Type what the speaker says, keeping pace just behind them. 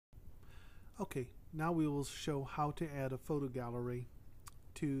Okay, now we will show how to add a photo gallery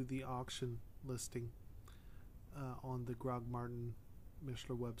to the auction listing on the Grogg Martin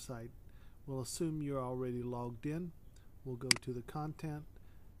Mishler website. We'll assume you're already logged in. We'll go to the content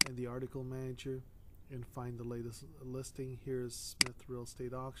and the article manager and find the latest listing. Here's Smith Real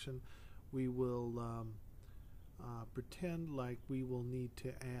Estate Auction. We will pretend like we will need to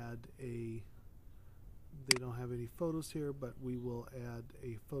add a, they don't have any photos here, but we will add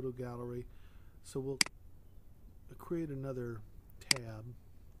a photo gallery. So we'll create another tab.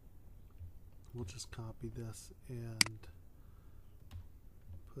 We'll just copy this and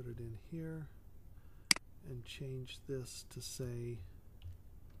put it in here and change this to say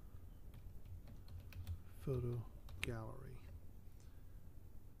photo gallery.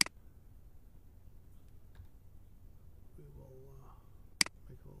 We will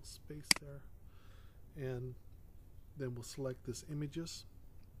make a little space there, and then we'll select this images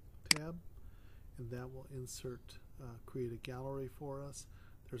tab, and that will insert create a gallery for us.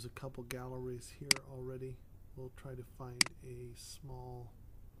 There's a couple galleries here already. We'll try to find a small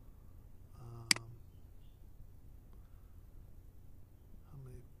how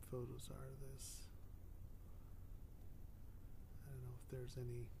many photos are this? I don't know if there's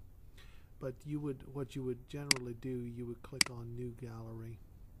any, but what you would generally do, you would click on new gallery.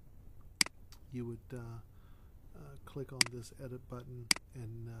 You would click on this edit button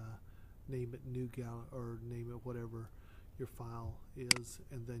and name it new gallery, or name it whatever your file is,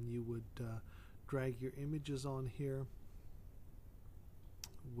 and then you would drag your images on here.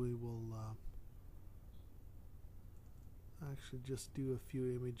 We will actually just do a few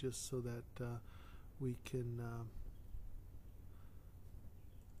images so that we can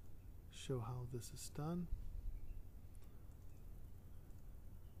show how this is done.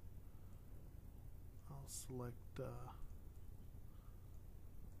 I'll select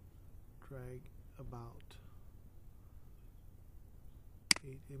drag about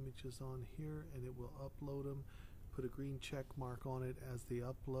 8 images on here, and it will upload them. Put a green check mark on it as they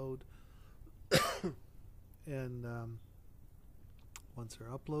upload. And once they're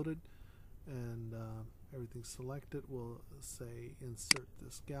uploaded and everything's selected, we'll say insert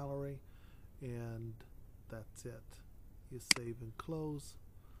this gallery, and that's it. You save and close.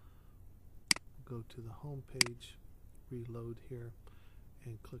 Go to the home page, reload here,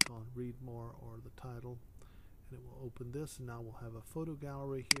 and click on read more or the title, and it will open this, and now we'll have a photo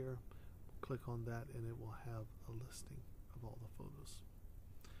gallery here. Click on that and it will have a listing of all the photos.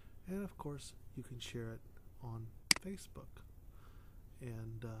 And of course you can share it on Facebook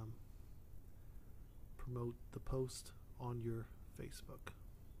and promote the post on your Facebook.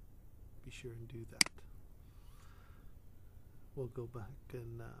 Be sure and do that. We'll go back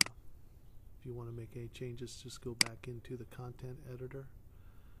and if you want to make any changes, just go back into the content editor,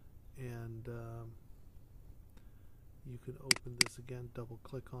 and you can open this again, double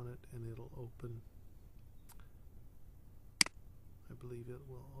click on it, and it'll open. I believe it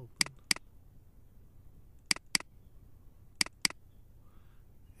will open.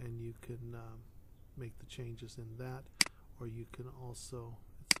 And you can make the changes in that, or you can also,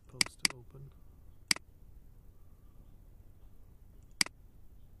 it's supposed to open.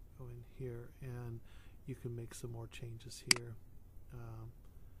 Go in here and you can make some more changes here.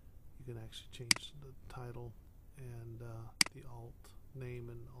 You can actually change the title and the alt name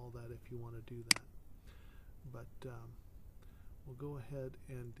and all that if you want to do that. But we'll go ahead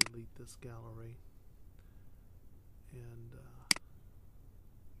and delete this gallery and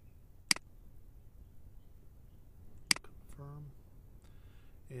confirm,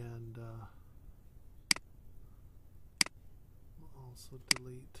 and we'll also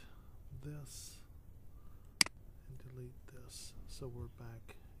delete this and delete this, so we're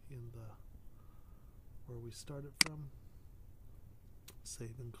back in the where we started from.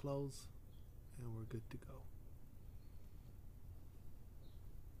 Save and close, and we're good to go.